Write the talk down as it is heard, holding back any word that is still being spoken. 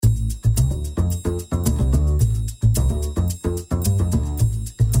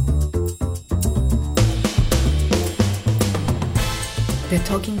The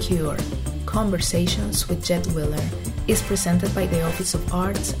Talking Cure, Conversations with Jed Wheeler, is presented by the Office of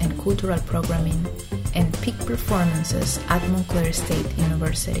Arts and Cultural Programming and Peak Performances at Montclair State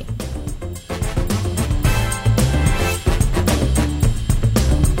University.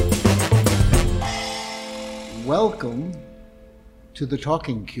 Welcome to The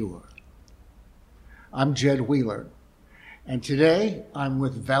Talking Cure. I'm Jed Wheeler, and today I'm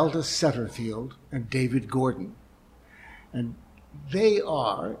with Valdis Setterfield and David Gordon. And they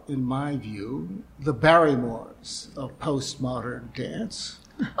are, in my view, the Barrymores of postmodern dance.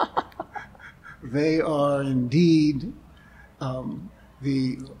 They are indeed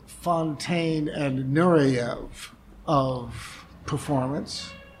the Fontaine and Nureyev of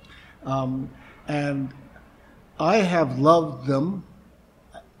performance. And I have loved them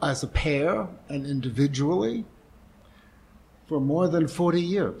as a pair and individually for more than 40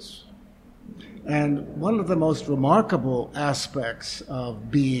 years. And one of the most remarkable aspects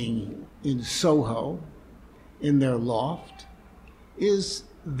of being in Soho, in their loft, is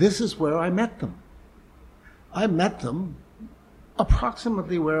this is where I met them. I met them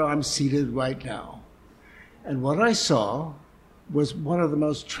approximately where I'm seated right now. And what I saw was one of the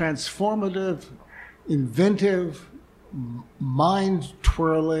most transformative, inventive,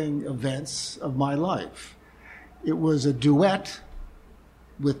 mind-twirling events of my life. It was a duet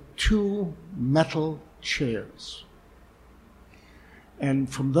with two metal chairs. And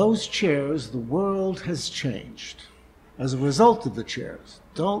from those chairs, the world has changed as a result of the chairs.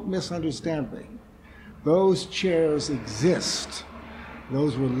 Don't misunderstand me. Those chairs exist.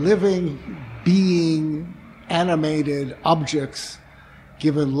 Those were living, being, animated objects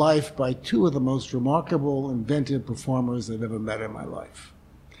given life by two of the most remarkable, inventive performers I've ever met in my life.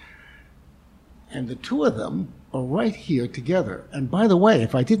 And the two of them are right here together. And by the way,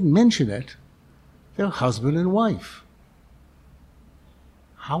 if I didn't mention it, they're husband and wife.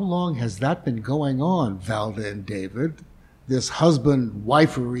 How long has that been going on, Valda and David? This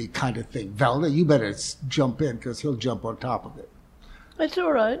husband-wifery kind of thing. Valda, you better jump in, because he'll jump on top of it. It's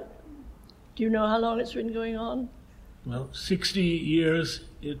all right. Do you know how long it's been going on? Well, 60 years.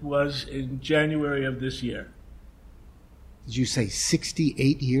 It was in January of this year. Did you say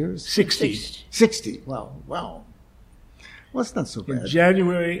 68 years? 60. 60. Wow. Well, it's not so bad. In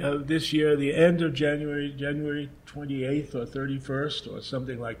January of this year, the end of January 28th or 31st or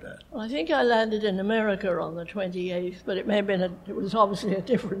something like that. Well, I think I landed in America on the 28th, but it may have been, it was obviously a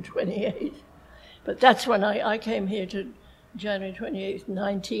different 28th. But that's when I came here to January 28th,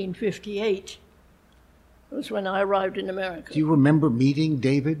 1958. It was when I arrived in America. Do you remember meeting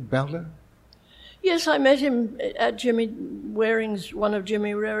David Belder? Yes, I met him at one of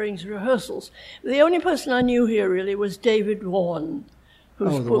Jimmy Waring's rehearsals. The only person I knew here really was David Vaughan,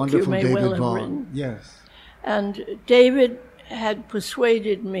 whose book you may well have written. Yes. And David had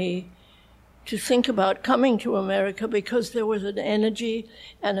persuaded me to think about coming to America because there was an energy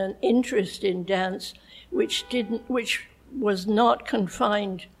and an interest in dance which was not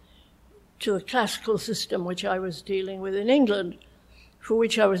confined to the classical system which I was dealing with in England, for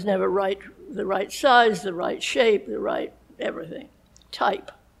which I was never the right size, the right shape, the right everything, type.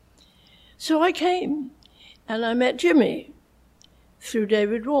 So I came, and I met Jimmy through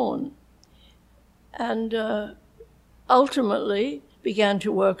David Vaughan, and ultimately began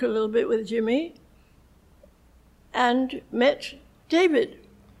to work a little bit with Jimmy, and met David.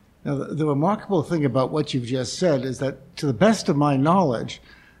 Now, the remarkable thing about what you've just said is that, to the best of my knowledge,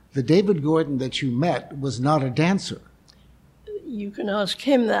 the David Gordon that you met was not a dancer. You can ask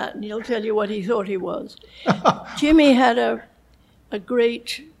him that, and he'll tell you what he thought he was. Jimmy had a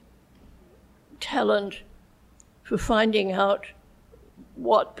great talent for finding out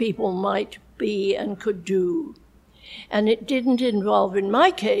what people might be and could do. And it didn't involve, in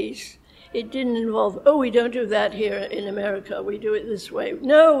my case, it didn't involve, we don't do that here in America, we do it this way.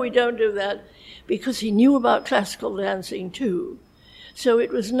 No, we don't do that, because he knew about classical dancing too. So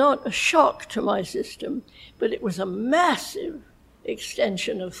it was not a shock to my system, but it was a massive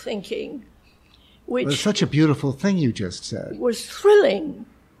extension of thinking, which was such a beautiful thing you just said. Was thrilling.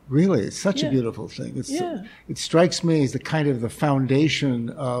 Really, it's such a beautiful thing. It strikes me as the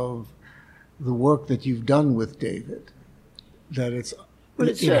foundation of the work that you've done with David, that it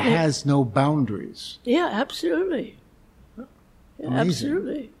has no boundaries. Yeah, absolutely. Amazing.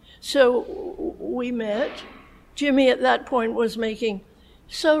 Absolutely. So we met. Jimmy at that point was making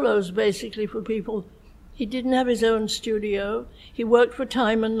solos basically for people. He didn't have his own studio. He worked for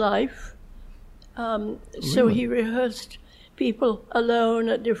Time and Life. So he rehearsed people alone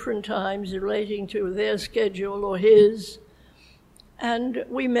at different times relating to their schedule or his. And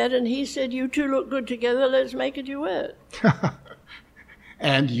we met and he said, "You two look good together, let's make a duet."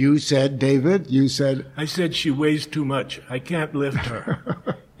 And you said, David, I said she weighs too much. I can't lift her.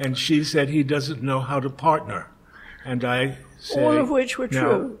 And she said he doesn't know how to partner. And I said, all of which were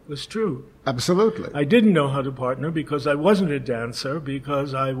true. It was true. Absolutely. I didn't know how to partner because I wasn't a dancer,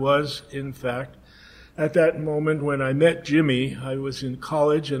 because I was, in fact, at that moment when I met Jimmy, I was in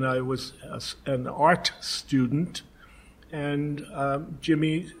college and I was an art student. And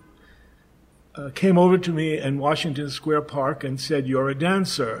Jimmy came over to me in Washington Square Park and said, "You're a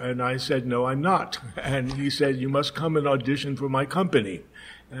dancer." And I said, "No, I'm not." And he said, "You must come and audition for my company."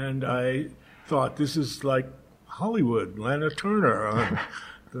 And I thought, this is like Hollywood, Lana Turner.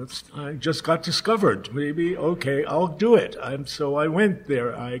 I just got discovered. Maybe, okay, I'll do it. And so I went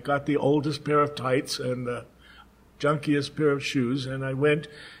there. I got the oldest pair of tights and the junkiest pair of shoes, and I went.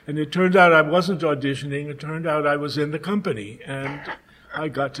 And it turned out I wasn't auditioning. It turned out I was in the company. And I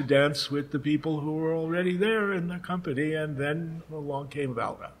got to dance with the people who were already there in the company, and then along came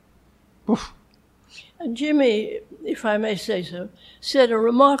Valda. Oof. And Jimmy, if I may say so, said a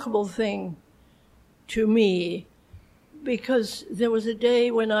remarkable thing to me, because there was a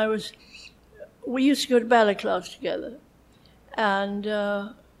day when we used to go to ballet class together, and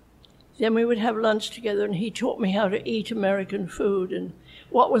then we would have lunch together, and he taught me how to eat American food and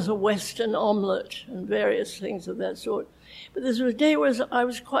what was a Western omelet and various things of that sort. But there was a day where I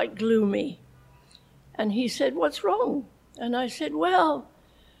was quite gloomy, and he said, "What's wrong?" And I said, "Well,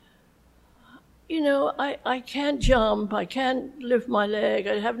 you know, I can't jump, I can't lift my leg,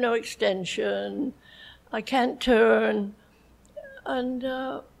 I have no extension, I can't turn, and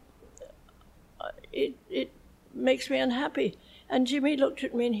it makes me unhappy." And Jimmy looked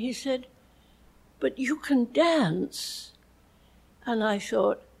at me and he said, "But you can dance." And I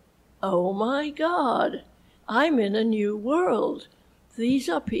thought, oh my God, I'm in a new world. These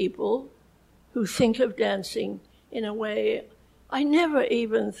are people who think of dancing in a way I never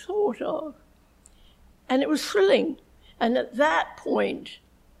even thought of. And it was thrilling. And at that point,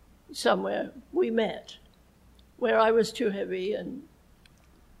 somewhere, we met, where I was too heavy and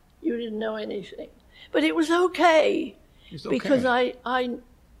you didn't know anything. But it was okay, because I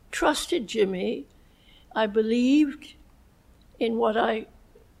trusted Jimmy. I believed in what I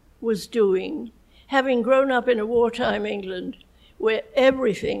was doing, having grown up in a wartime England where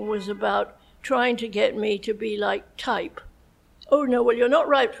everything was about trying to get me to be like type. Oh, no, well, you're not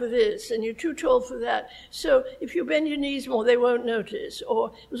right for this, and you're too tall for that. So if you bend your knees more, they won't notice.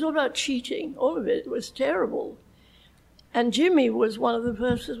 Or it was all about cheating. All of it was terrible. And Jimmy was one of the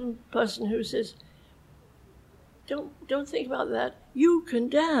person who says, don't think about that. You can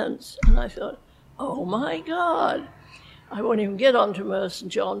dance. And I thought, oh, my God. I won't even get on to Merce and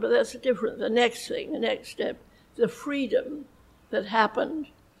John, but that's the next thing, the next step, the freedom that happened.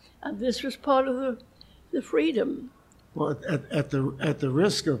 And this was part of the freedom. Well, at the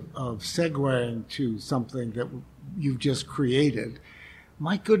risk of segueing to something that you've just created,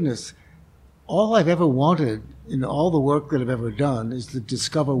 my goodness, all I've ever wanted in all the work that I've ever done is to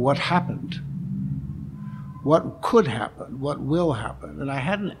discover what happened, what could happen, what will happen. And I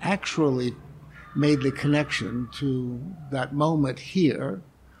hadn't actually made the connection to that moment here,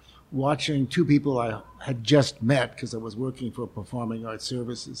 watching two people I had just met, because I was working for Performing Arts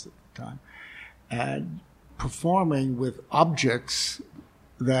Services at the time, and performing with objects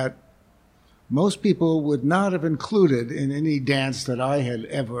that most people would not have included in any dance that I had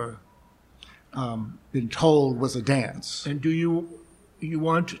ever been told was a dance. And do you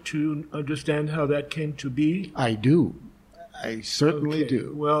want to understand how that came to be? I do. I certainly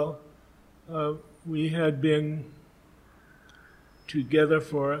do. Well, we had been together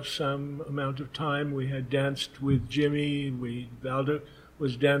for some amount of time. We had danced with Jimmy. Valda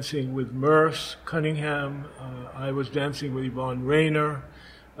was dancing with Merce Cunningham. I was dancing with Yvonne Rainer.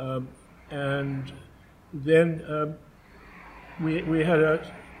 And then we had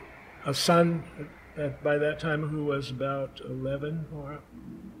a son by that time who was about 11 or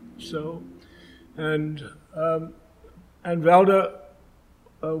so. And Valda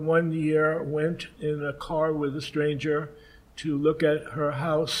one year went in a car with a stranger to look at her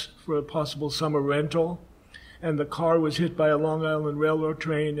house for a possible summer rental. And the car was hit by a Long Island Railroad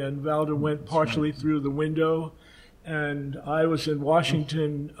train, and Valda went partially through the window. And I was in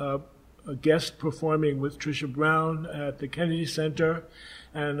Washington, a guest performing with Trisha Brown at the Kennedy Center,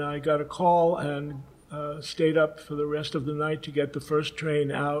 and I got a call and stayed up for the rest of the night to get the first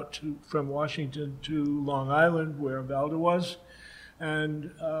train out from Washington to Long Island, where Valda was,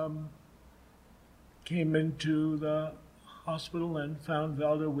 and came into the hospital and found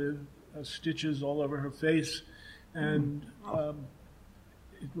Valda with stitches all over her face. And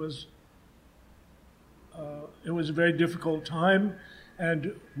it was a very difficult time,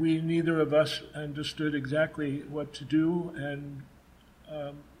 And we, neither of us, understood exactly what to do, and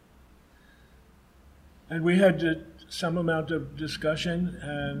we had some amount of discussion,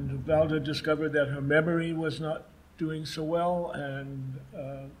 and Valda discovered that her memory was not doing so well, and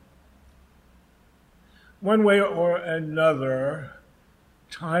one way or another,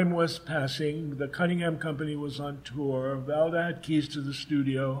 time was passing. The Cunningham Company was on tour. Valda had keys to the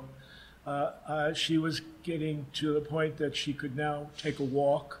studio. She was getting to the point that she could now take a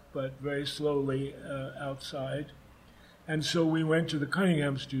walk, but very slowly outside. And so we went to the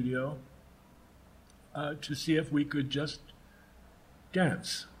Cunningham studio to see if we could just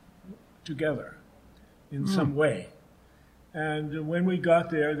dance together in some way. And when we got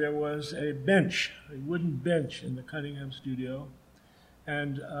there, there was a bench, a wooden bench in the Cunningham studio.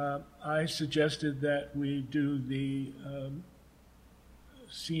 And I suggested that we do the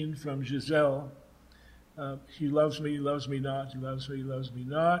scene from Giselle, he loves me not, he loves me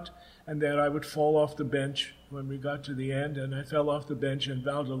not, and that I would fall off the bench when we got to the end, and I fell off the bench, and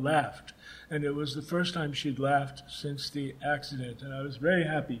Valda laughed. And it was the first time she'd laughed since the accident, and I was very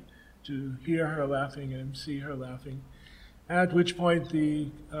happy to hear her laughing and see her laughing. At which point the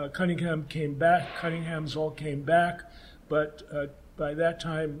Cunninghams all came back, but by that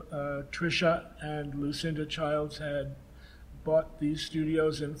time Tricia and Lucinda Childs had bought these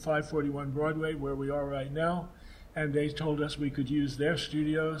studios in 541 Broadway, where we are right now, and they told us we could use their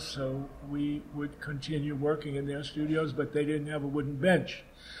studios, so we would continue working in their studios, but they didn't have a wooden bench.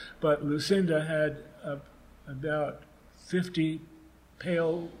 But Lucinda had about 50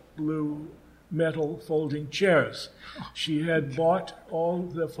 pale blue metal folding chairs. She had bought all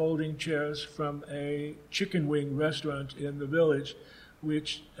the folding chairs from a chicken wing restaurant in the village,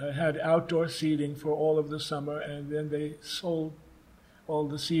 which had outdoor seating for all of the summer, and then they sold all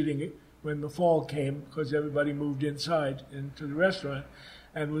the seating when the fall came, because everybody moved inside into the restaurant.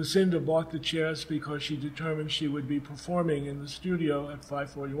 And Lucinda bought the chairs because she determined she would be performing in the studio at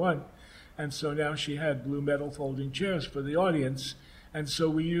 541. And so now she had blue metal folding chairs for the audience. And so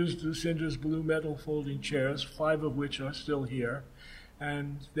we used Lucinda's blue metal folding chairs, 5 of which are still here.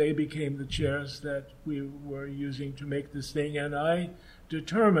 And they became the chairs that we were using to make this thing. And I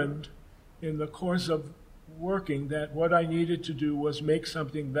determined in the course of working that what I needed to do was make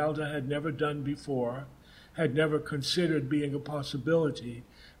something Valda had never done before, had never considered being a possibility,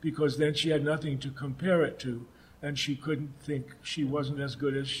 because then she had nothing to compare it to, and she couldn't think she wasn't as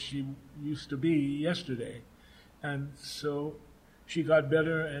good as she used to be yesterday. And so she got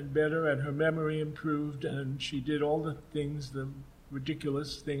better and better, and her memory improved, and she did all the things, the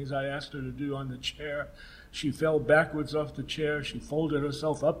ridiculous things I asked her to do on the chair. She fell backwards off the chair. She folded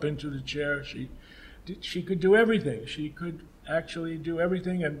herself up into the chair. She could do everything. She could actually do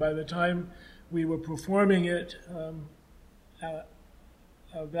everything, and by the time we were performing it,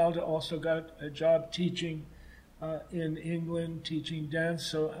 Valda also got a job teaching in England, teaching dance,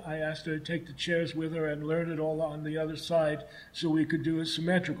 so I asked her to take the chairs with her and learn it all on the other side so we could do a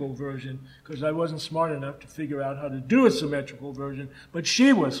symmetrical version, because I wasn't smart enough to figure out how to do a symmetrical version, but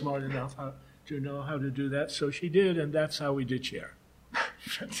she was smart enough to know how to do that, so she did, and that's how we did Cher.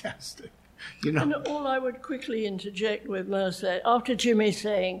 Fantastic. And all I would quickly interject with Merce, after Jimmy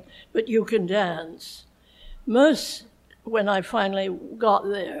saying, "But you can dance," Merce, when I finally got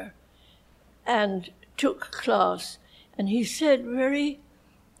there and took class, and he said we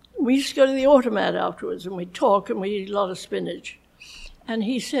used to go to the Automat afterwards, and we'd talk, and we'd eat a lot of spinach. And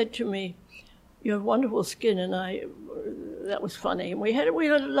he said to me, "You have wonderful skin," and that was funny. And we had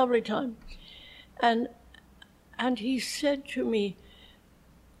a lovely time. And he said to me,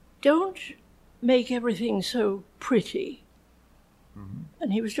 "Don't make everything so pretty." Mm-hmm.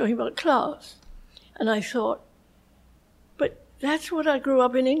 And he was talking about class. And I thought, but that's what I grew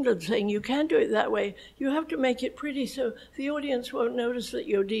up in England saying. You can't do it that way. You have to make it pretty so the audience won't notice that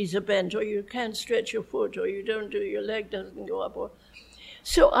your knees are bent, or you can't stretch your foot, or you don't do, your leg doesn't go up.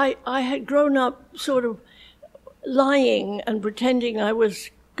 So I had grown up sort of lying and pretending I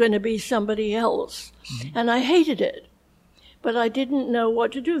was going to be somebody else. Mm-hmm. And I hated it. But I didn't know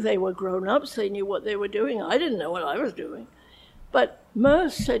what to do. They were grown-ups. They knew what they were doing. I didn't know what I was doing. But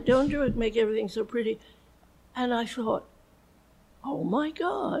Merce said, "Don't do it, make everything so pretty." And I thought, oh, my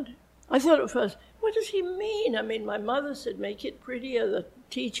God. I thought at first, what does he mean? I mean, my mother said, make it prettier. The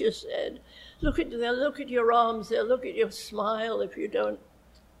teacher said, they'll look at your arms. They'll look at your smile if you don't.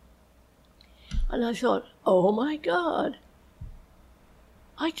 And I thought, oh, my God.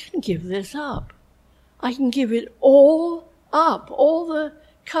 I can give this up. I can give it all up, all the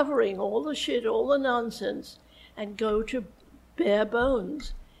covering, all the shit, all the nonsense, and go to bare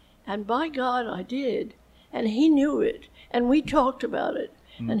bones. And by God, I did. And he knew it. And we talked about it,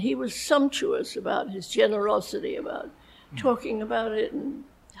 and he was sumptuous about his generosity about talking about it and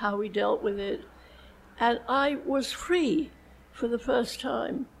how we dealt with it. And I was free for the first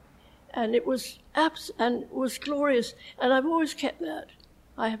time, and it was glorious. And I've always kept that.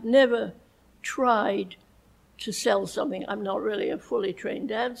 I have never tried to sell something. I'm not really a fully trained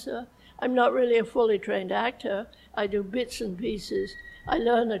dancer. I'm not really a fully trained actor. I do bits and pieces. I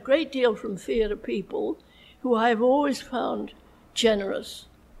learn a great deal from theater people who I have always found generous.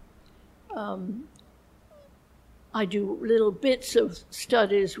 I do little bits of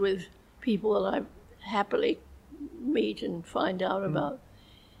studies with people that I happily meet and find out about.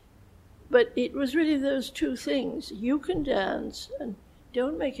 But it was really those two things. You can dance, and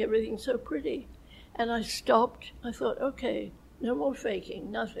don't make everything so pretty. And I stopped. I thought, okay, no more faking,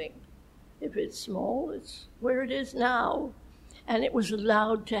 nothing. If it's small, it's where it is now. And it was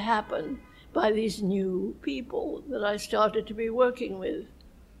allowed to happen by these new people that I started to be working with.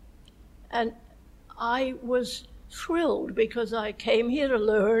 And I was thrilled because I came here to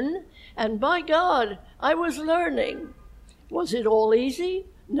learn, and by God, I was learning. Was it all easy?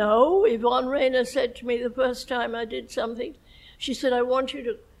 No. Yvonne Rainer said to me the first time I did something, she said, I want you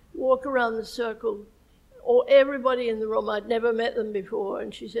to walk around the circle, or everybody in the room, I'd never met them before,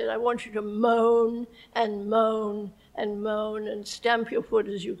 and she said, I want you to moan and moan and moan and stamp your foot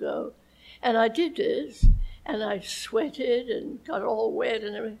as you go. And I did this, and I sweated and got all wet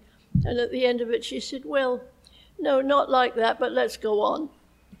and everything. And at the end of it, she said, well, no, not like that, but let's go on.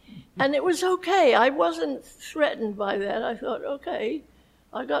 And it was okay. I wasn't threatened by that. I thought, okay,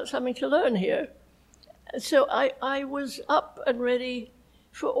 I got something to learn here. So I was up and ready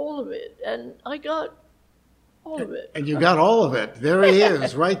for all of it, and I got all of it. And you got all of it. There he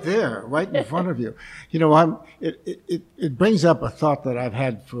is, right there, right in front of you. You know, it brings up a thought that I've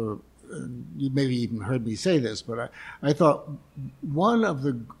had for, you maybe even heard me say this, but I thought one of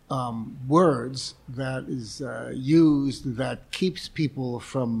the words that is used that keeps people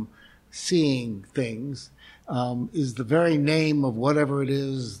from seeing things is the very name of whatever it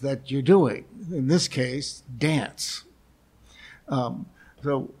is that you're doing. In this case, dance.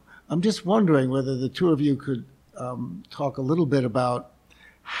 So I'm just wondering whether the two of you could talk a little bit about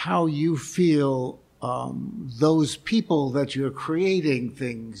how you feel those people that you're creating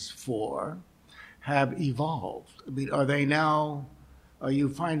things for have evolved. I mean, are you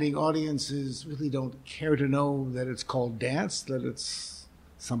finding audiences really don't care to know that it's called dance, that it's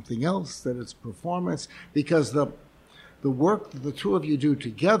something else, that it's performance? Because the work that the two of you do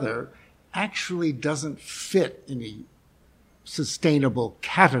together actually doesn't fit in a sustainable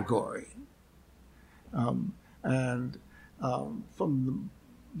category. From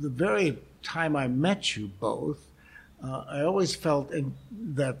the very time I met you both, I always felt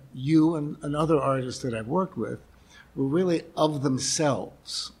that you and other artists that I've worked with were really of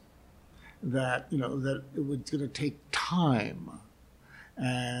themselves, that, you know, that it was going to take time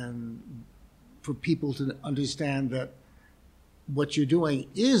and for people to understand that what you're doing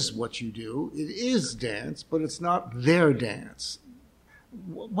is what you do. It is dance, but it's not their dance.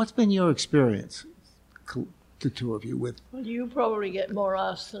 What's been your experience, the two of you, with? Well, you probably get more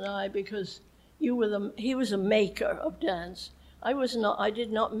asked than I, because he was a maker of dance. I was not. I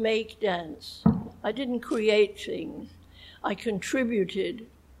did not make dance. I didn't create things. I contributed,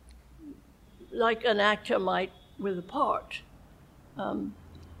 like an actor might with a part.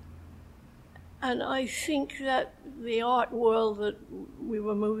 And I think that the art world that we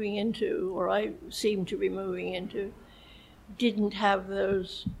were moving into, or I seemed to be moving into, didn't have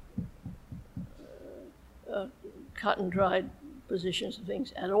those cut and dried positions and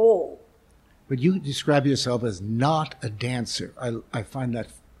things at all. But you describe yourself as not a dancer. I find that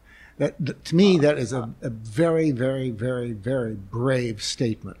to me, that is a very, very, very, very brave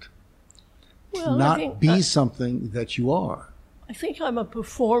statement. Well, to not be something that you are. I think I'm a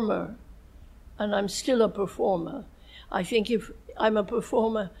performer, and I'm still a performer. I think if I'm a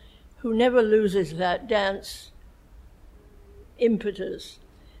performer who never loses that dance impetus,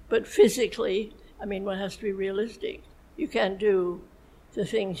 but physically, I mean, one has to be realistic. You can't do the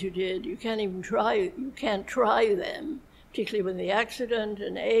things you did. You can't even try. You can't try them, particularly with the accident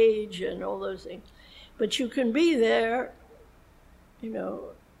and age and all those things. But you can be there, you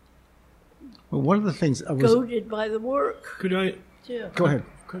know. Well, one of the things I was goaded by the work. Could I? Yeah. Go ahead.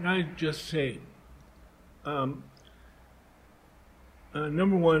 Could I just say, number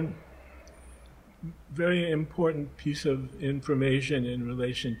one, very important piece of information in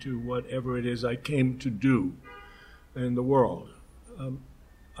relation to whatever it is I came to do in the world.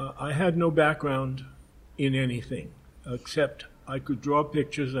 I had no background in anything except I could draw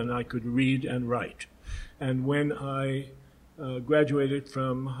pictures and I could read and write. And when I graduated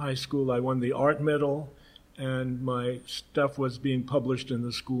from high school, I won the art medal, and my stuff was being published in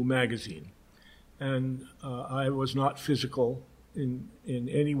the school magazine. And I was not physical in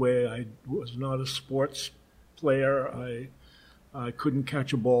any way. I was not a sports player. I couldn't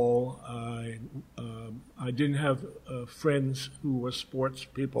catch a ball. I didn't have friends who were sports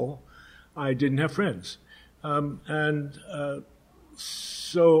people. I didn't have friends.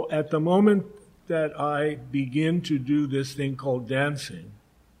 So at the moment that I begin to do this thing called dancing,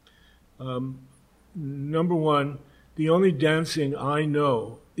 number one, the only dancing I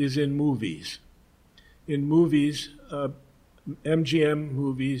know is in movies. In movies, MGM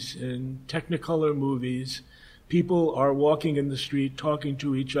movies, in Technicolor movies, people are walking in the street talking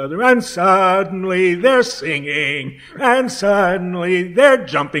to each other, and suddenly they're singing, and suddenly they're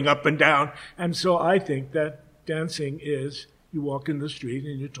jumping up and down. And so I think that dancing is, you walk in the street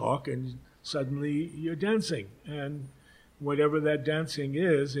and you talk, and suddenly you're dancing. And whatever that dancing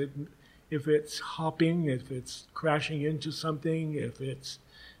is, if it's hopping, if it's crashing into something, if it's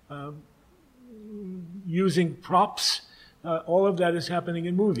using props, all of that is happening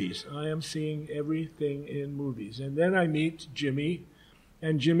in movies. I am seeing everything in movies. And then I meet Jimmy,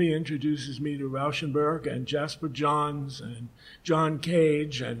 and Jimmy introduces me to Rauschenberg and Jasper Johns and John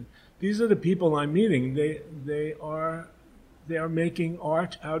Cage, and these are the people I'm meeting. They are making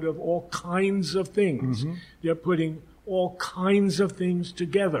art out of all kinds of things. Mm-hmm. They're putting all kinds of things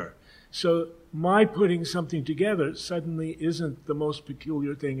together. So my putting something together suddenly isn't the most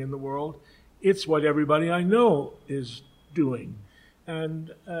peculiar thing in the world. It's what everybody I know is doing.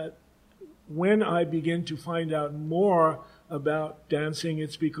 And when I begin to find out more about dancing,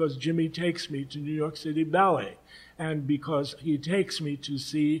 it's because Jimmy takes me to New York City Ballet, and because he takes me to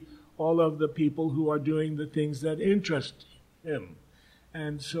see all of the people who are doing the things that interest him.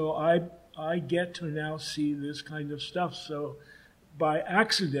 And so I get to now see this kind of stuff. So by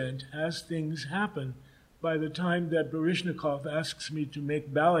accident, as things happen, by the time that Baryshnikov asks me to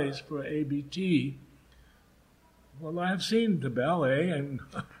make ballets for ABT, well, I have seen the ballet, and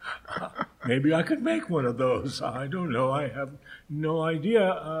maybe I could make one of those. I don't know. I have no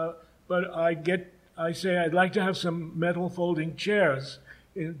idea. But I say I'd like to have some metal folding chairs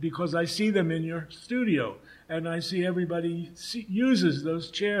because I see them in your studio, and I see everybody uses those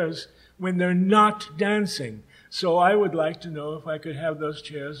chairs when they're not dancing. So I would like to know if I could have those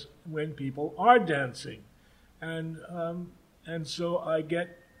chairs when people are dancing. And so I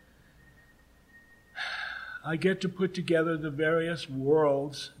get to put together the various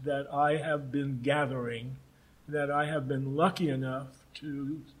worlds that I have been gathering, that I have been lucky enough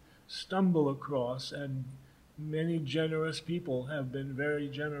to stumble across, and many generous people have been very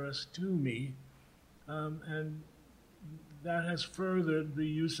generous to me, and that has furthered the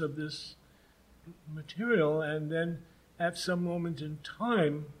use of this material. And then at some moment in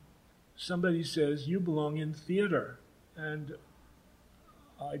time, somebody says, you belong in theater. And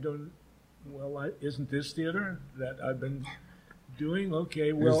I don't, isn't this theater that I've been doing?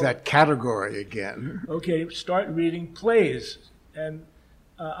 Okay, well... There's that category again. Okay, start reading plays. And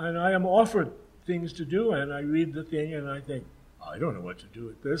I am offered things to do, and I read the thing, and I think, I don't know what to do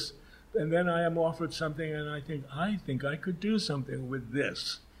with this. And then I am offered something, and I think I could do something with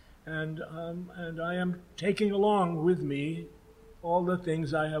this. And I am taking along with me all the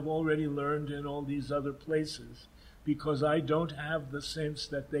things I have already learned in all these other places, because I don't have the sense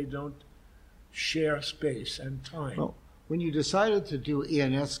that they don't share space and time. Well, when you decided to do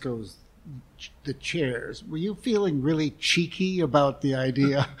Ionesco's The Chairs, were you feeling really cheeky about the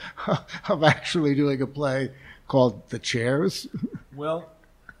idea of actually doing a play called The Chairs? Well,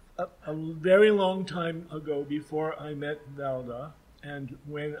 a very long time ago, before I met Valda, and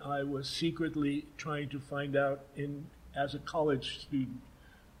when I was secretly trying to find out as a college student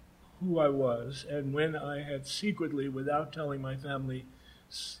who I was, and when I had secretly, without telling my family,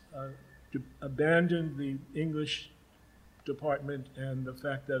 abandoned the English department and the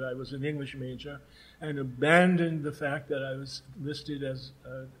fact that I was an English major, and abandoned the fact that I was listed as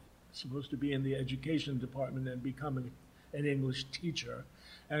supposed to be in the education department and become an English teacher,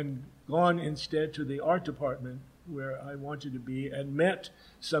 and gone instead to the art department where I wanted to be, and met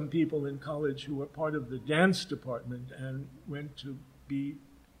some people in college who were part of the dance department, and went to be,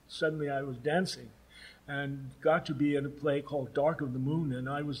 suddenly I was dancing, and got to be in a play called Dark of the Moon, and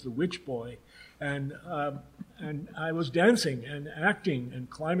I was the witch boy, and I was dancing and acting and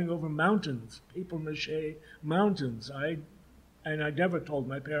climbing over mountains, papier-mâché mountains. I never told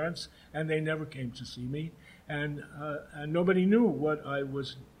my parents, and they never came to see me, and nobody knew what I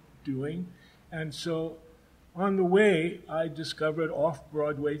was doing. And so On the way, I discovered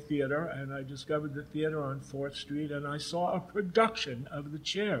off-Broadway theater, and I discovered the theater on 4th Street, and I saw a production of The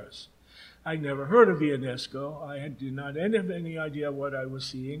Chairs. I never heard of Ionesco. I did not have any idea what I was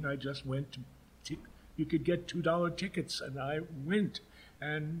seeing. I just went to, you could get $2 tickets, and I went.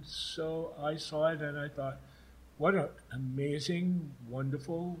 And so I saw it, and I thought, what an amazing,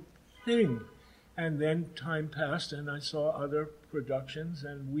 wonderful thing. And then time passed, and I saw other productions,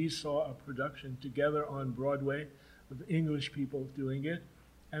 and we saw a production together on Broadway with English people doing it.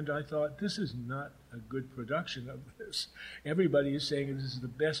 And I thought, this is not a good production of this. Everybody is saying this is the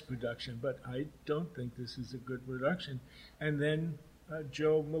best production, but I don't think this is a good production. And then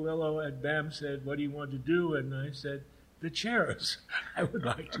Joe Malillo at BAM said, what do you want to do? And I said, The Chairs. I would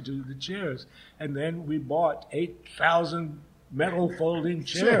like to do The Chairs. And then we bought 8,000 metal folding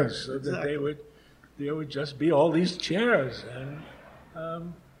chairs so that there would just be all these chairs.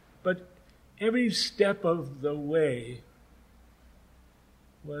 And but every step of the way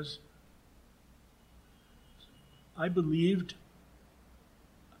was, I believed,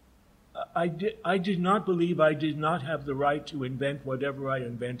 I did not believe I did not have the right to invent whatever I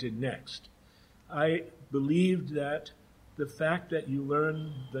invented next. I believed that the fact that you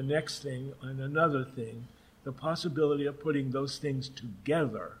learn the next thing and another thing, the possibility of putting those things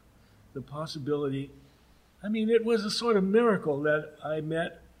together, the possibility, I mean, it was a sort of miracle that I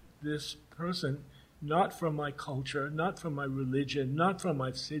met this person, not from my culture, not from my religion, not from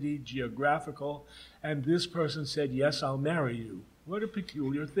my city, geographical, and this person said, yes, I'll marry you. What a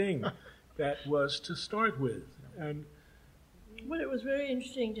peculiar thing that was to start with. And well, it was very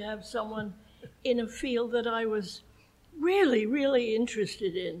interesting to have someone in a field that I was really, really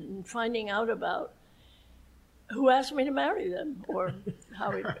interested in and finding out about, who asked me to marry them, or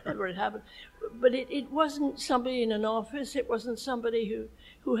how it happened. But it wasn't somebody in an office. It wasn't somebody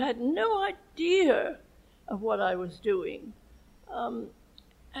who had no idea of what I was doing.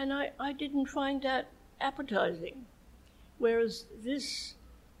 And I didn't find that appetizing, whereas this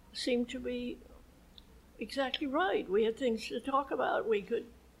seemed to be exactly right. We had things to talk about. We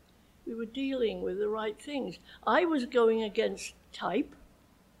were dealing with the right things. I was going against type,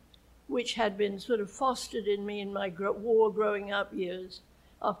 which had been sort of fostered in me in my war growing up years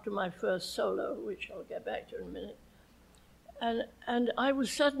after my first solo, which I'll get back to in a minute. And I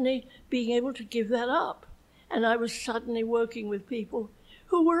was suddenly being able to give that up. And I was suddenly working with people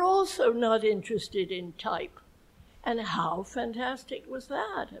who were also not interested in type. And how fantastic was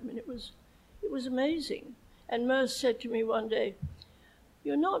that? I mean, it was amazing. And Merce said to me one day,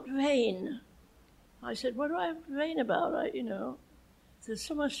 "You're not vain." I said, "What do I have to be vain about? There's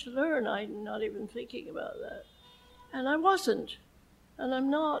so much to learn. I'm not even thinking about that." And I wasn't. And I'm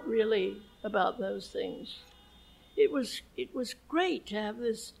not really about those things. It was great to have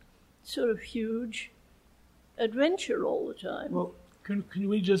this sort of huge adventure all the time. Well, can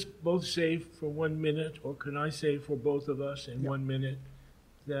we just both say for 1 minute, or can I say for both of us in 1 minute,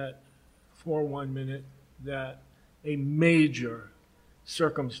 that a major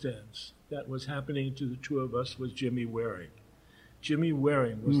circumstance that was happening to the two of us was Jimmy Waring. Jimmy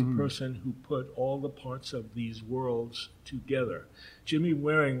Waring was the person who put all the parts of these worlds together. Jimmy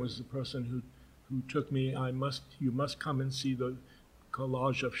Waring was the person who took me, you must come and see the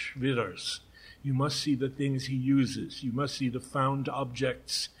collage of Schwitters. You must see the things he uses. You must see the found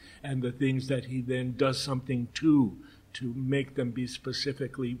objects and the things that he then does something to make them be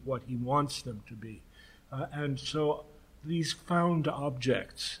specifically what he wants them to be. And so these found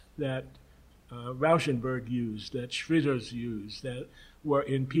objects that Rauschenberg used, that Schwitters used, that were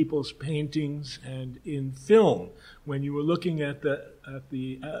in people's paintings and in film. When you were looking at the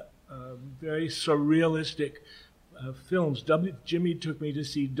very surrealistic films, Jimmy took me to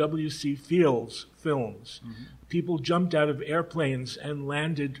see W.C. Fields films. Mm-hmm. People jumped out of airplanes and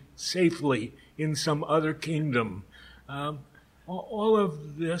landed safely in some other kingdom. All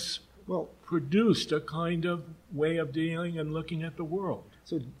of this produced a kind of way of dealing and looking at the world.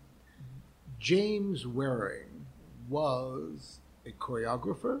 So James Waring was a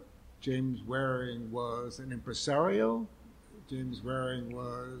choreographer. James Waring was an impresario. James Waring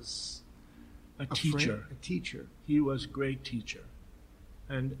was a teacher. A teacher. He was a great teacher,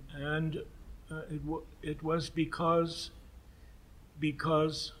 and it was because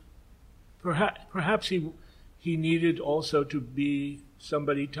perhaps he needed also to be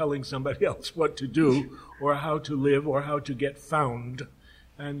somebody telling somebody else what to do or how to live or how to get found,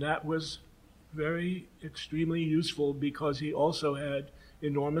 and that was very extremely useful because he also had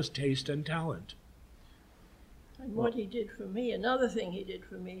enormous taste and talent. And what he did for me, another thing he did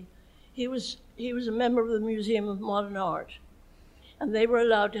for me, he was a member of the Museum of Modern Art, and they were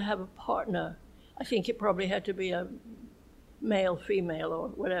allowed to have a partner I think it probably had to be a male, female, or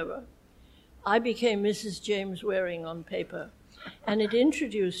whatever. I became Mrs. James Waring on paper, and it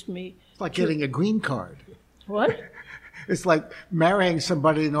introduced me. It's like getting a green card. What? It's like marrying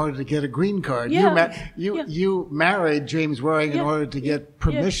somebody in order to get a green card. Yeah. You married James Waring in order to get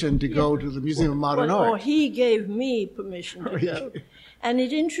permission to go to the Museum of Modern Art. Or he gave me permission to go. And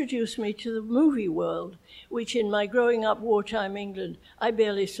it introduced me to the movie world, which in my growing up wartime England, I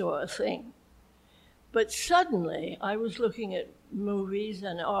barely saw a thing. But suddenly I was looking at movies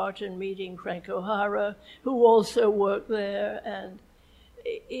and art and meeting Frank O'Hara, who also worked there, and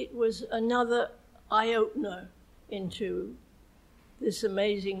it was another eye-opener into this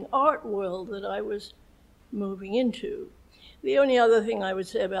amazing art world that I was moving into. The only other thing I would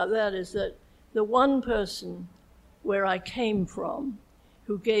say about that is that the one person where I came from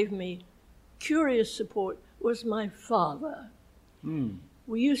who gave me curious support was my father.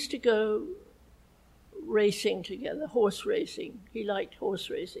 We used to go racing together, horse racing. He liked horse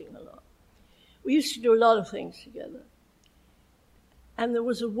racing a lot. We used to do a lot of things together. And there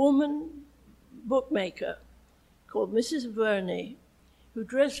was a woman bookmaker called Mrs. Verney, who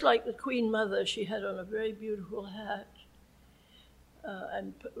dressed like the Queen Mother. She had on a very beautiful hat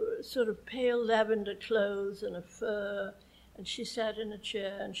and sort of pale lavender clothes and a fur, and she sat in a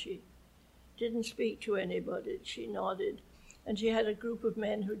chair and she didn't speak to anybody. She nodded, and she had a group of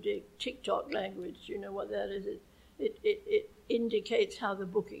men who did TikTok language. You know what that is? It indicates how the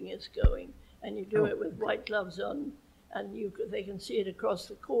booking is going, and you do it with white gloves on, and they can see it across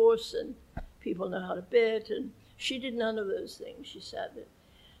the course, and people know how to bet, and she did none of those things. She sat there.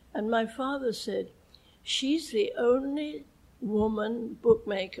 And my father said, she's the only woman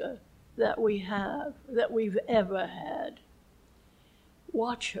bookmaker that we've ever had.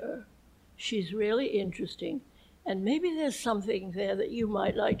 Watch her. She's really interesting. And maybe there's something there that you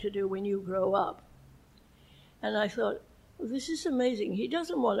might like to do when you grow up. And I thought, well, this is amazing. He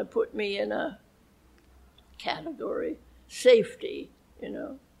doesn't want to put me in a category, safety,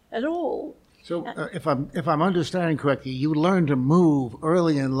 at all. So if I'm understanding correctly, you learned to move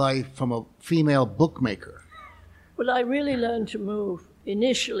early in life from a female bookmaker. Well, I really learned to move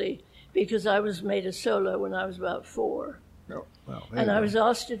initially because I was made a solo when I was about 4. Oh, well, and I was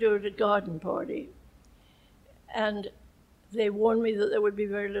asked to do it at a garden party. And they warned me that there would be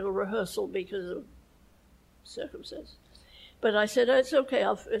very little rehearsal because of circumstances. But I said, it's okay,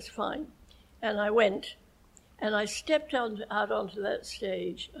 it's fine. And I went, and I stepped out onto that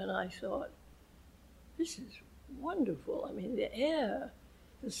stage, and I thought, this is wonderful. I mean, the air,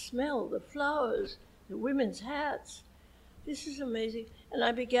 the smell, the flowers, the women's hats. This is amazing. And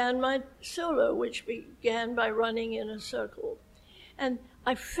I began my solo, which began by running in a circle. And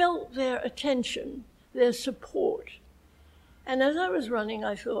I felt their attention, their support. And as I was running,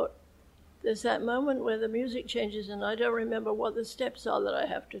 I thought, there's that moment where the music changes and I don't remember what the steps are that I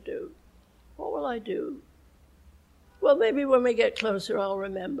have to do. What will I do? Well, maybe when we get closer, I'll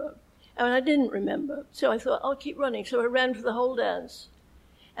remember. And I didn't remember. So I thought, I'll keep running. So I ran for the whole dance.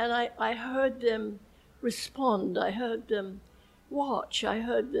 And I heard them respond. I heard them watch. I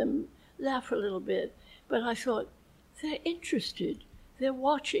heard them laugh a little bit. But I thought, they're interested. They're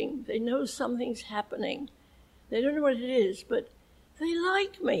watching. They know something's happening. They don't know what it is, but they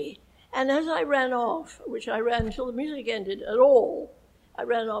like me. And as I ran off, which I ran until the music ended at all, I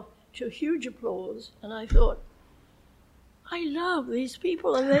ran off to huge applause, and I thought, I love these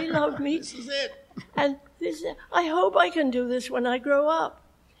people, and they love me. This is it. And I hope I can do this when I grow up.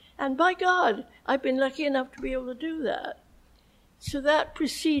 And by God, I've been lucky enough to be able to do that. So that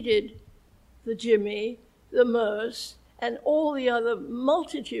preceded the Jimmy, the Merce, and all the other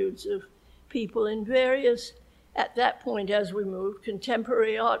multitudes of people in various, at that point as we moved,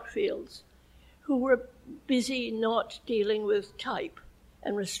 contemporary art fields, who were busy not dealing with type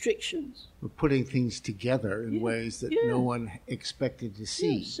and restrictions. We're putting things together in ways that no one expected to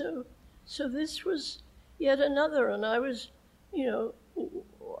see. Yeah, so this was yet another, and I was,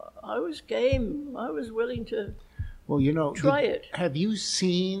 I was game. I was willing to try it. Have you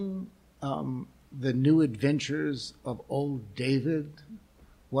seen The New Adventures of Old David?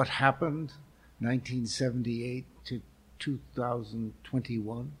 What happened 1978 to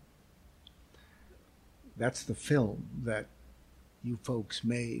 2021? That's the film that you folks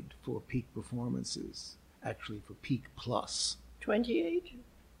made for Peak Performances, actually for Peak Plus. 28?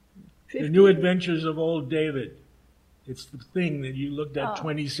 50? The New Adventures of Old David. It's the thing that you looked at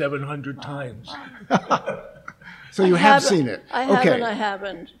 2,700 times. So you have seen it. I have and I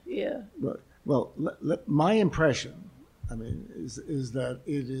haven't, yeah. Well, my impression, is that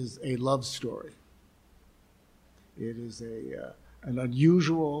it is a love story. It is an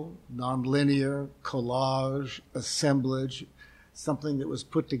unusual, nonlinear collage, assemblage, something that was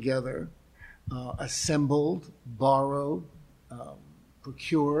put together, assembled, borrowed,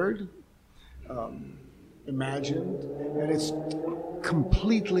 procured, imagined, and it's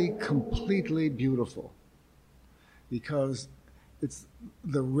completely beautiful because it's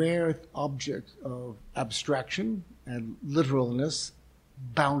the rare object of abstraction and literalness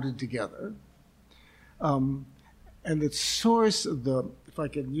bounded together. And the source of if I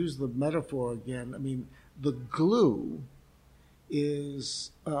can use the metaphor again, I mean, the glue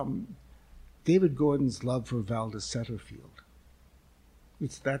is David Gordon's love for Valda Setterfield.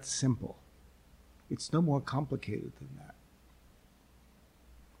 It's that simple. It's no more complicated than that.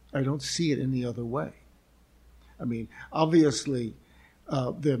 I don't see it any other way. I mean, obviously,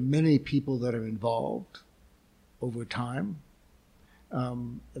 there are many people that are involved over time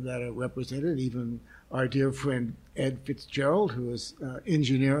that are represented, even our dear friend Ed Fitzgerald, who is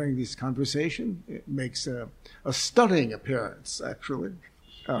engineering this conversation. It makes a stunning appearance, actually.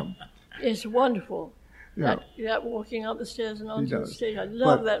 It's wonderful. Yeah. That walking up the stairs and onto the stage. I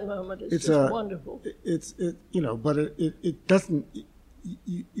love that moment. It's just wonderful. But it doesn't.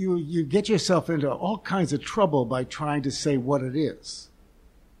 You get yourself into all kinds of trouble by trying to say what it is.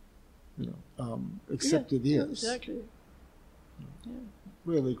 Except it is. Exactly. Yeah.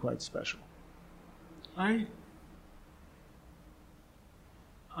 Really quite special. I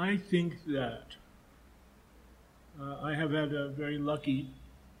think that I have had a very lucky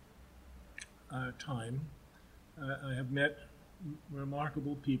time. I have met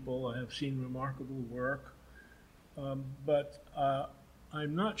remarkable people. I have seen remarkable work. But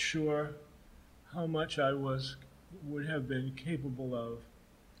I'm not sure how much I would have been capable of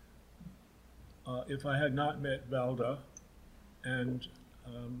if I had not met Valda and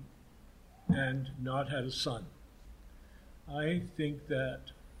not had a son. I think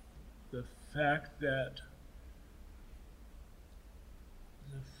that the fact that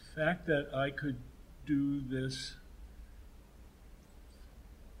I could do this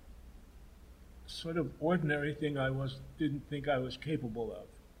sort of ordinary thing didn't think I was capable of.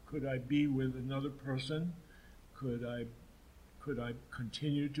 Could I be with another person? Could I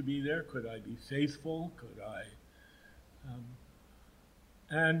continue to be there? Could I be faithful? Could I?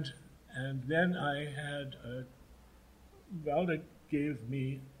 And then I had Valda gave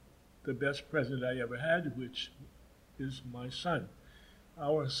me the best present I ever had, which is my son,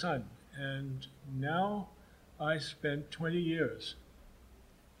 our son. And now I spent 20 years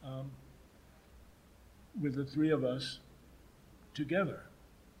with the three of us together.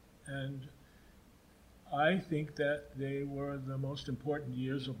 And I think that they were the most important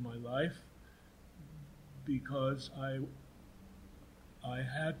years of my life because I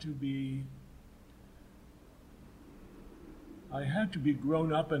had to be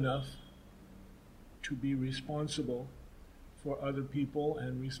grown up enough to be responsible for other people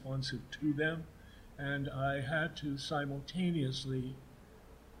and responsive to them, and I had to simultaneously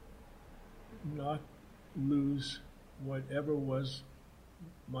not lose whatever was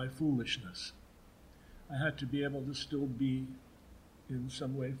my foolishness. I had to be able to still be in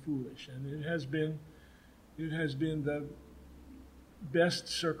some way foolish, and it has been the best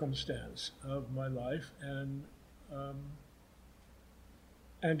circumstance of my life, and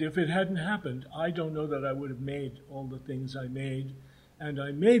if it hadn't happened, I don't know that I would have made all the things I made, and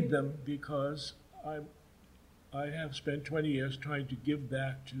I made them because I have spent 20 years trying to give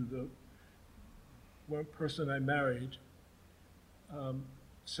back to the one person I married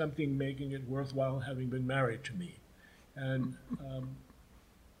something making it worthwhile having been married to me, and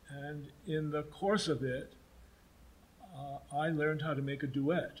in the course of it, I learned how to make a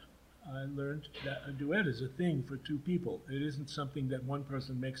duet. I learned that a duet is a thing for two people. It isn't something that one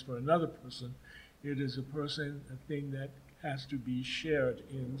person makes for another person. It is a thing that has to be shared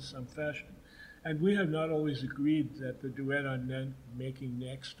in some fashion. And we have not always agreed that the duet I'm then making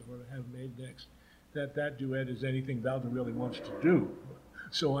next or have made next, that duet is anything Valda really wants to do.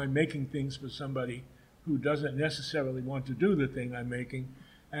 So I'm making things for somebody who doesn't necessarily want to do the thing I'm making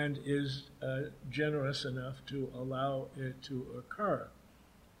and is generous enough to allow it to occur.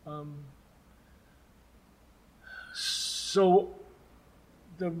 So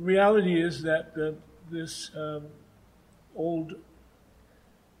the reality is that the old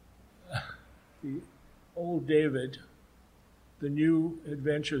David, the new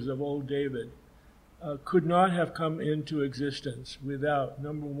adventures of old David, could not have come into existence without,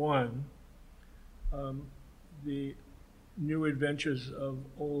 number one, the new adventures of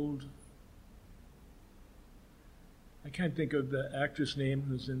old, I can't think of the actress name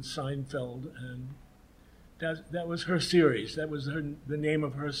who's in Seinfeld and that was her series. That was the name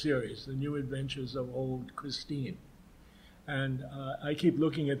of her series, The New Adventures of Old Christine. And I keep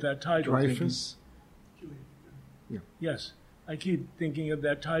looking at that title. Dreyfus? Yeah. Yes. I keep thinking of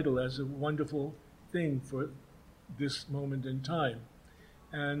that title as a wonderful thing for this moment in time.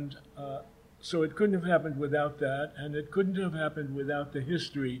 And so it couldn't have happened without that, and it couldn't have happened without the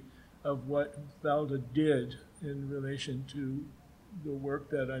history of what Valda did in relation to the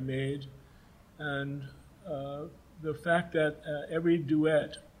work that I made, and the fact that every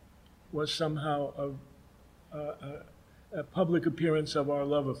duet was somehow a public appearance of our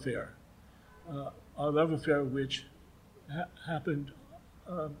love affair which happened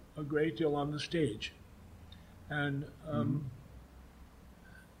a great deal on the stage. And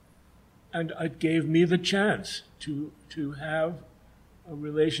and it gave me the chance to have a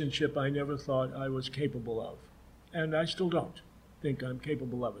relationship I never thought I was capable of. And I still don't think I'm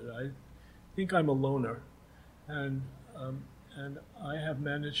capable of it. I think I'm a loner. And I have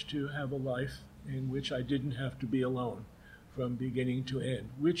managed to have a life in which I didn't have to be alone from beginning to end,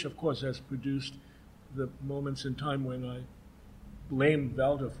 which, of course, has produced the moments in time when I blame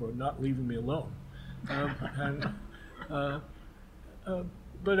Valda for not leaving me alone.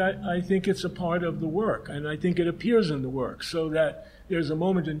 But I think it's a part of the work, and I think it appears in the work, so that there's a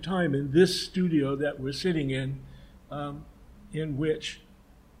moment in time in this studio that we're sitting in which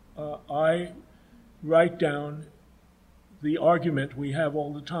I write down the argument we have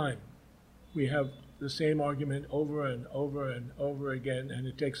all the time. We have the same argument over and over and over again, and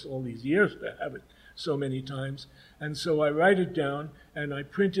it takes all these years to have it so many times. And so I write it down, and I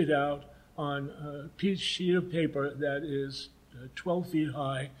print it out on a sheet of paper that is 12 feet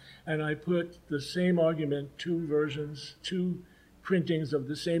high, and I put the same argument, two printings of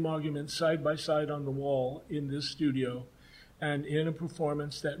the same argument side by side on the wall in this studio. And in a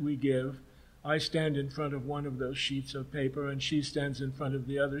performance that we give, I stand in front of one of those sheets of paper, and she stands in front of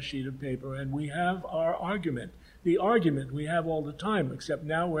the other sheet of paper, and we have our argument. The argument we have all the time, except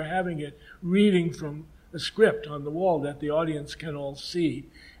now we're having it reading from a script on the wall that the audience can all see.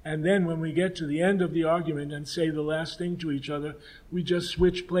 And then when we get to the end of the argument and say the last thing to each other, we just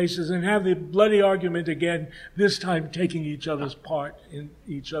switch places and have the bloody argument again, this time taking each other's part in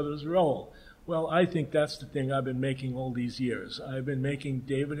each other's role. Well, I think that's the thing I've been making all these years. I've been making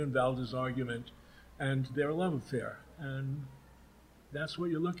David and Valda's argument and their love affair. And that's what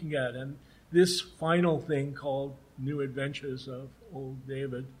you're looking at. And this final thing called New Adventures of Old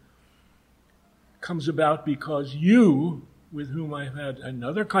David comes about because you, with whom I've had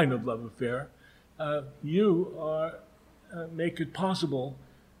another kind of love affair, you are make it possible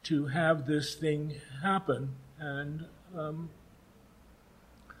to have this thing happen. And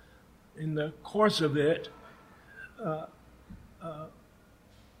in the course of it,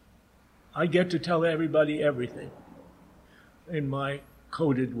 I get to tell everybody everything in my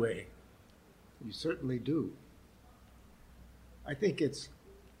coded way. You certainly do. I think it's,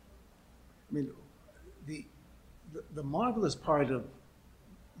 the marvelous part of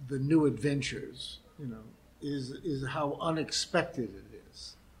the New Adventures, is how unexpected it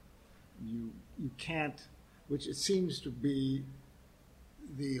is. You can't, which it seems to be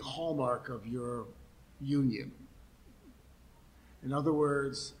the hallmark of your union. In other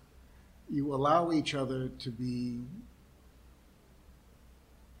words, you allow each other to be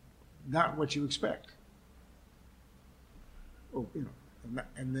not what you expect.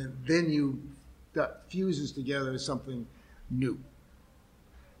 And then that fuses together something new.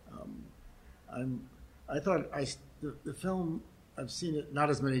 I thought the film, I've seen it not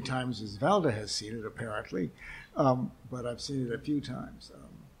as many times as Valda has seen it, apparently, but I've seen it a few times.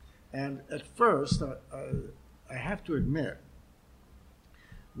 And at first, I have to admit,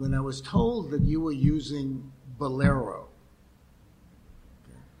 when I was told that you were using Bolero,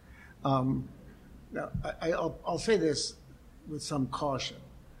 now I'll say this with some caution.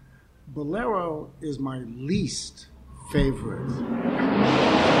 Bolero is my least favorite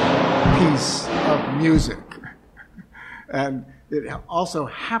piece of music. And it also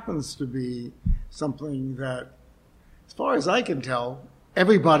happens to be something that, as far as I can tell,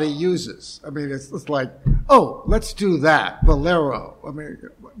 everybody uses. It's like, oh, let's do that, Bolero.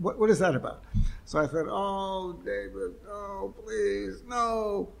 What is that about? So I thought, oh, David, no, please,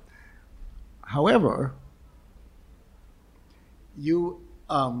 no. However, you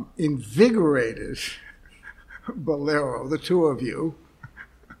invigorated Bolero, the two of you,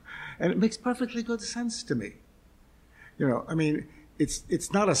 and it makes perfectly good sense to me.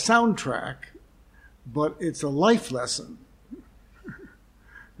 It's not a soundtrack, but it's a life lesson,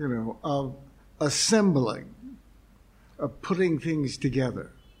 of assembling, of putting things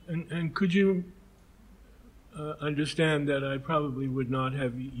together. And could you understand that I probably would not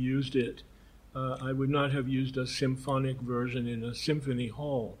have used it. I would not have used a symphonic version in a symphony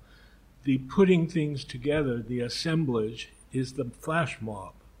hall. The putting things together, the assemblage, is the flash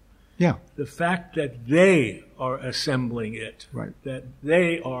mob. Yeah. The fact that they are assembling it, Right. that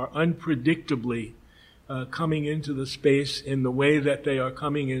they are unpredictably coming into the space in the way that they are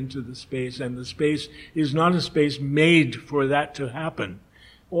coming into the space, and the space is not a space made for that to happen.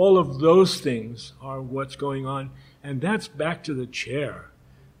 All of those things are what's going on, and that's back to the chair.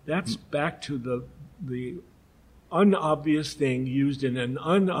 That's back to the unobvious thing used in an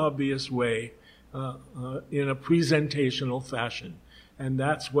unobvious way in a presentational fashion. And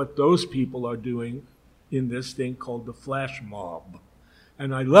that's what those people are doing in this thing called the flash mob.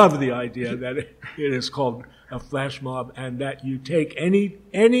 And I love the idea that it is called a flash mob, and that you take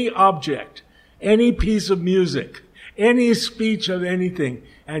any object, any piece of music, any speech of anything,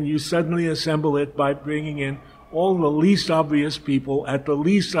 and you suddenly assemble it by bringing in all the least obvious people at the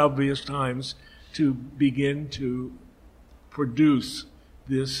least obvious times to begin to produce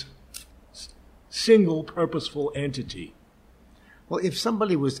this single purposeful entity. Well, if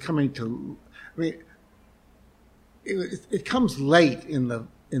somebody was coming to, I mean, it comes late in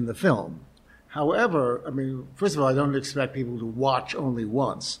the film. However, I mean, first of all, I don't expect people to watch only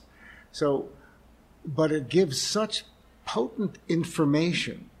once. So, but it gives such potent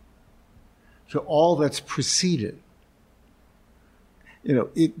information to all that's preceded. You know,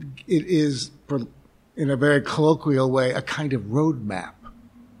 it is, in a very colloquial way, a kind of roadmap.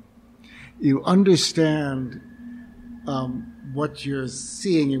 You understand what you're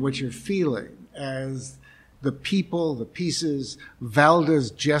seeing and what you're feeling as the people, the pieces, Valda's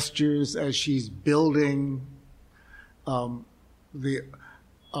gestures as she's building the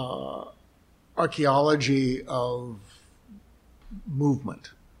archaeology of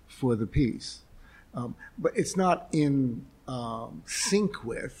movement for the piece. But it's not in sync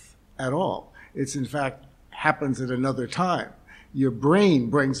with at all. It's, in fact, happens at another time. Your brain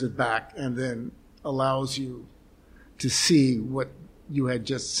brings it back and then allows you to see what you had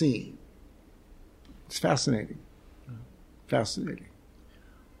just seen. It's fascinating. Fascinating.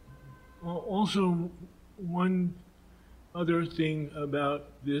 Also, one other thing about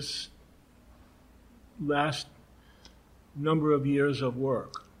this last number of years of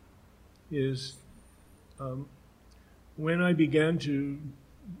work is when I began to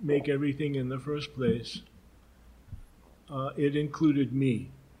make everything in the first place, it included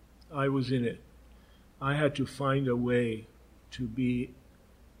me. I was in it. I had to find a way to be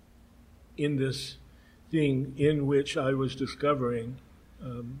in this thing in which I was discovering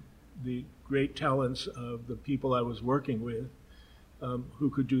the great talents of the people I was working with, who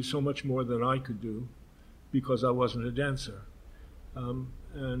could do so much more than I could do because I wasn't a dancer.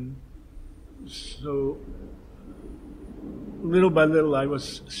 And so little by little I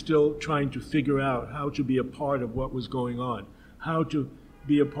was still trying to figure out how to be a part of what was going on, how to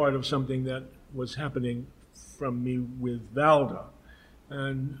be a part of something that was happening from me with Valda.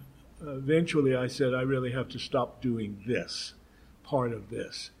 And eventually I said, I really have to stop doing this, part of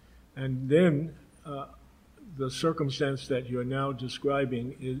this. And then the circumstance that you're now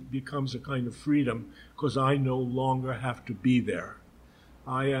describing, it becomes a kind of freedom because I no longer have to be there.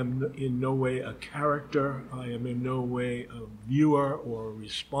 I am in no way a character. I am in no way a viewer or a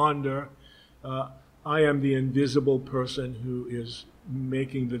responder. I am the invisible person who is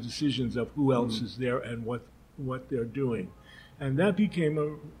making the decisions of who else is there and what they're doing. And that became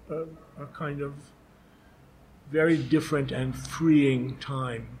a kind of very different and freeing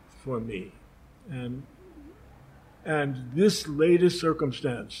time for me. And this latest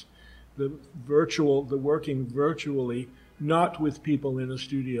circumstance, the working virtually, not with people in a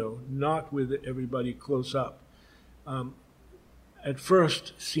studio, not with everybody close up, at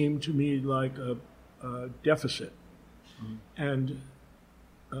first seemed to me like a deficit. And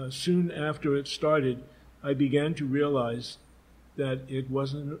soon after it started, I began to realize that it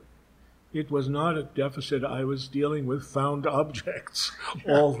was not a deficit. I was dealing with found objects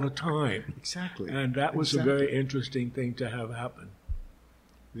all the time. Exactly. And that was a very interesting thing to have happen.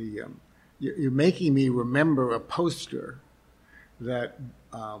 You're making me remember a poster that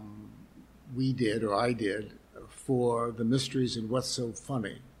we did, or I did, for The Mysteries in What's So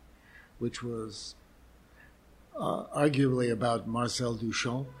Funny, which was arguably about Marcel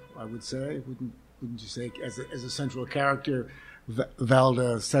Duchamp, I would say. Wouldn't you say, as a central character,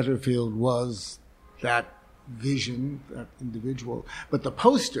 Valda Setterfield was that vision, that individual. But the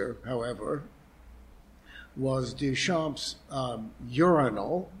poster, however, was Duchamp's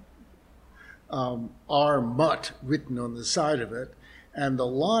urinal, R. Mutt written on the side of it, And the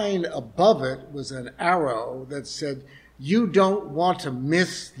line above it was an arrow that said, "You don't want to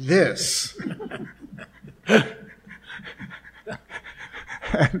miss this."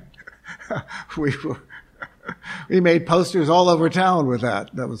 And we made posters all over town with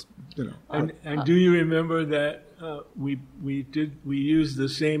that. That was, And do you remember that we used the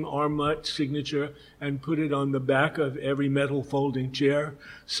same armlet signature and put it on the back of every metal folding chair,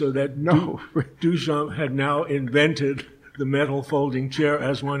 so that Duchamp had now invented the metal folding chair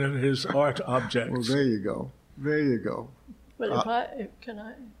as one of his art objects. Well, there you go. There you go. Well, can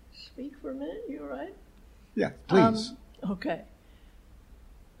I speak for a minute? You all right? Yeah, please. Okay.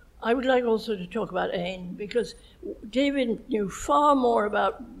 I would like also to talk about Ain, because David knew far more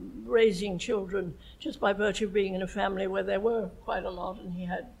about raising children just by virtue of being in a family where there were quite a lot, and he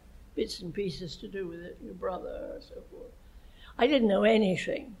had bits and pieces to do with it, your brother, and so forth. I didn't know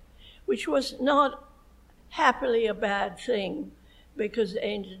anything, which was not happily a bad thing, because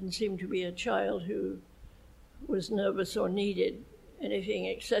Ain didn't seem to be a child who was nervous or needed anything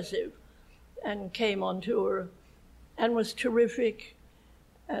excessive, and came on tour and was terrific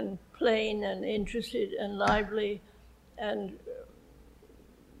and plain and interested and lively and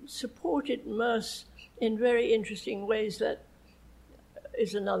supported Merce in very interesting ways. That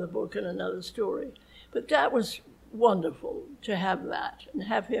is another book and another story. But that was wonderful to have that and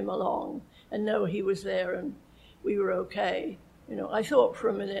have him along and know he was there and we were okay. I thought for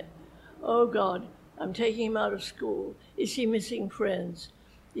a minute, oh God, I'm taking him out of school. Is he missing friends?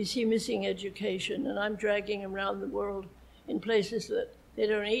 Is he missing education? And I'm dragging him around the world in places that they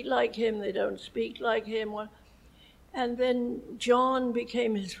don't eat like him, they don't speak like him. And then John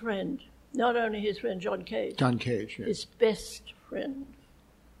became his friend. Not only his friend, John Cage. John Cage, yes. His best friend.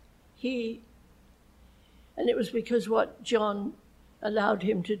 And it was because what John allowed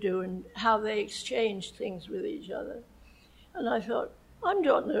him to do and how they exchanged things with each other. And I thought, I'm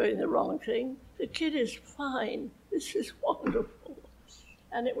not doing the wrong thing. The kid is fine. This is wonderful.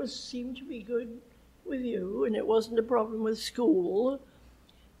 And it seemed to be good with you, and it wasn't a problem with school.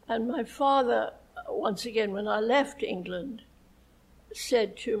 And my father, once again, when I left England,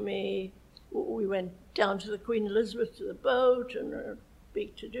 said to me, we went down to the Queen Elizabeth to the boat, and a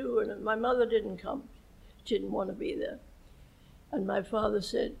big to-do, and my mother didn't come. She didn't want to be there. And my father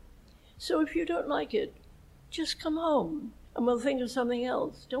said, so if you don't like it, just come home, and we'll think of something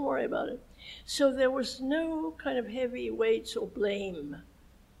else. Don't worry about it. So there was no kind of heavy weights or blame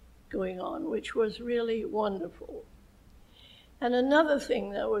going on, which was really wonderful. And another thing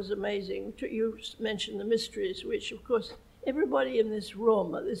that was amazing, you mentioned the mysteries, which, of course, everybody in this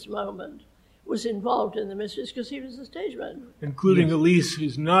room at this moment was involved in the mysteries because he was the stage manager. Including Elise,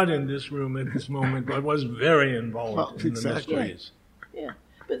 who's not in this room at this moment, but was very involved in the mysteries. Yeah.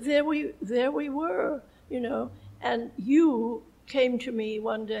 But there we were, and you came to me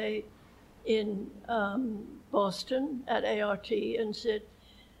one day in Boston at ART and said,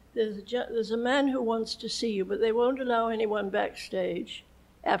 there's a man who wants to see you, but they won't allow anyone backstage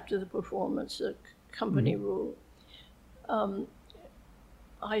after the performance, the company rule.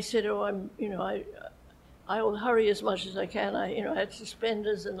 I said, I will hurry as much as I can. I had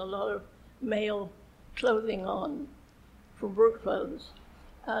suspenders and a lot of male clothing on from Brooke Clothes.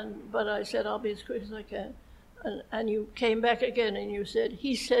 But I said, I'll be as quick as I can. And you came back again and you said,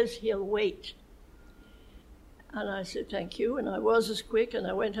 he says he'll wait. And I said, thank you. And I was as quick, and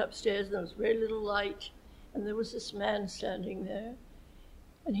I went upstairs, and there was very little light. And there was this man standing there.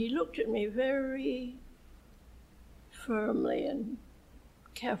 And he looked at me very firmly and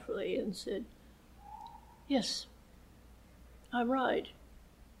carefully and said, yes, I'm right.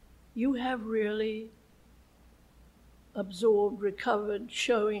 You have really absorbed, recovered,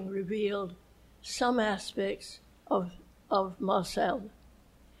 showing, revealed some aspects of Marcel.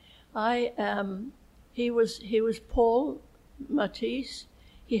 He was Paul Matisse.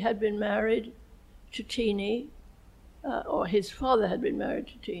 He had been married to Tini, or his father had been married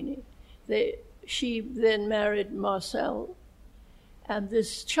to Tini. She then married Marcel, and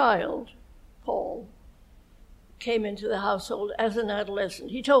this child, Paul, came into the household as an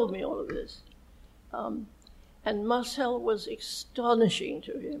adolescent. He told me all of this. And Marcel was astonishing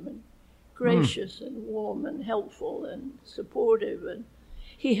to him, and gracious and warm and helpful and supportive. And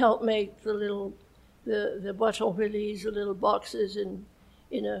he helped make the bâton valise, the little boxes in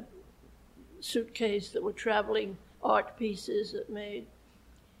a suitcase that were traveling art pieces that made.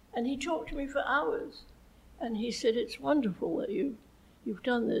 And he talked to me for hours. And he said, it's wonderful that you've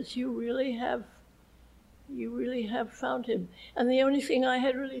done this. You really have found him. And the only thing I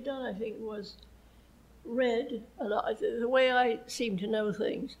had really done, I think, was read a lot. The way I seem to know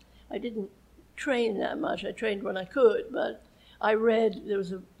things, I didn't train that much. I trained when I could, but I read, there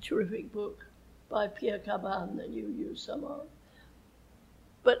was a terrific book by Pierre Caban that you used some of.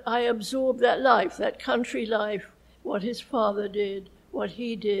 But I absorbed that life, that country life, what his father did, what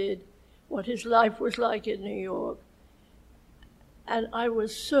he did, what his life was like in New York. And I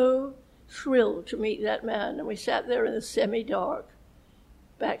was so thrilled to meet that man. And we sat there in the semi-dark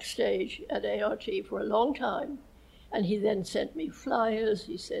backstage at ART for a long time. And he then sent me flyers,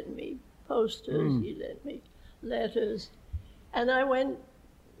 he sent me posters, he sent me letters. And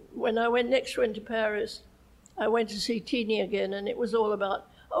when I next went to Paris, I went to see Tini again, and it was all about,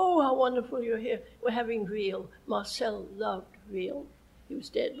 oh, how wonderful you're here. We're having veal. Marcel loved veal. He was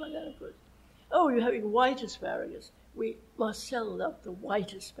dead by then, of course. Oh, you're having white asparagus. Marcel loved the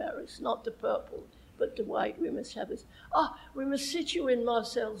white asparagus, not the purple, but the white. We must have this. We must sit you in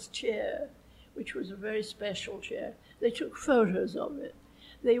Marcel's chair, which was a very special chair. They took photos of it.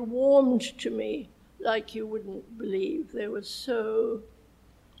 They warmed to me like you wouldn't believe. They were so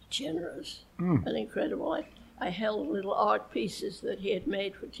generous and incredible. I held little art pieces that he had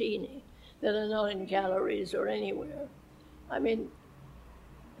made for Tini that are not in galleries or anywhere. I mean,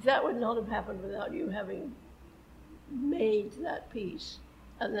 that would not have happened without you having made that piece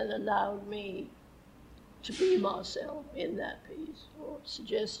and then allowed me to be Marcel in that piece, or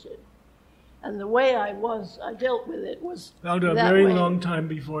suggested. And the way I dealt with it was a very long time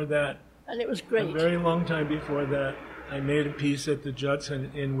before that. And it was great. A very long time before that, I made a piece at the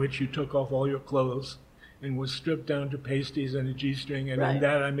Judson in which you took off all your clothes and was stripped down to pasties and a G-string, and in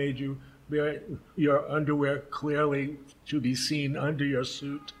that I made you wear your underwear clearly to be seen under your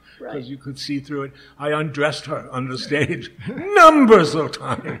suit because you could see through it. I undressed her on the stage numbers of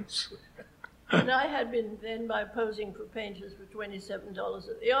times. And I had been then by posing for painters for $27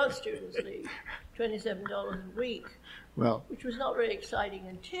 at the Art Students League, $27 a week, which was not very exciting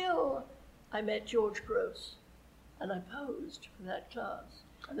until I met George Gross, and I posed for that class.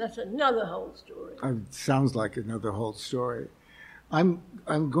 And that's another whole story. It sounds like another whole story. I'm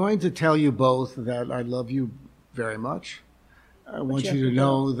going to tell you both that I love you very much. I want you to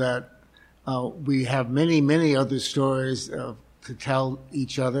know that we have many, many other stories to tell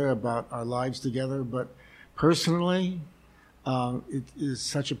each other about our lives together, but personally, it is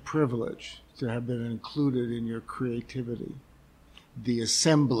such a privilege to have been included in your creativity, the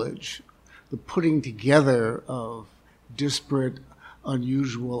assemblage, the putting together of disparate,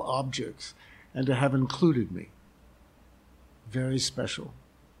 unusual objects, and to have included me. Very special.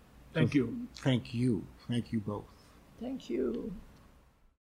 Thank you. Thank you. Thank you both. Thank you.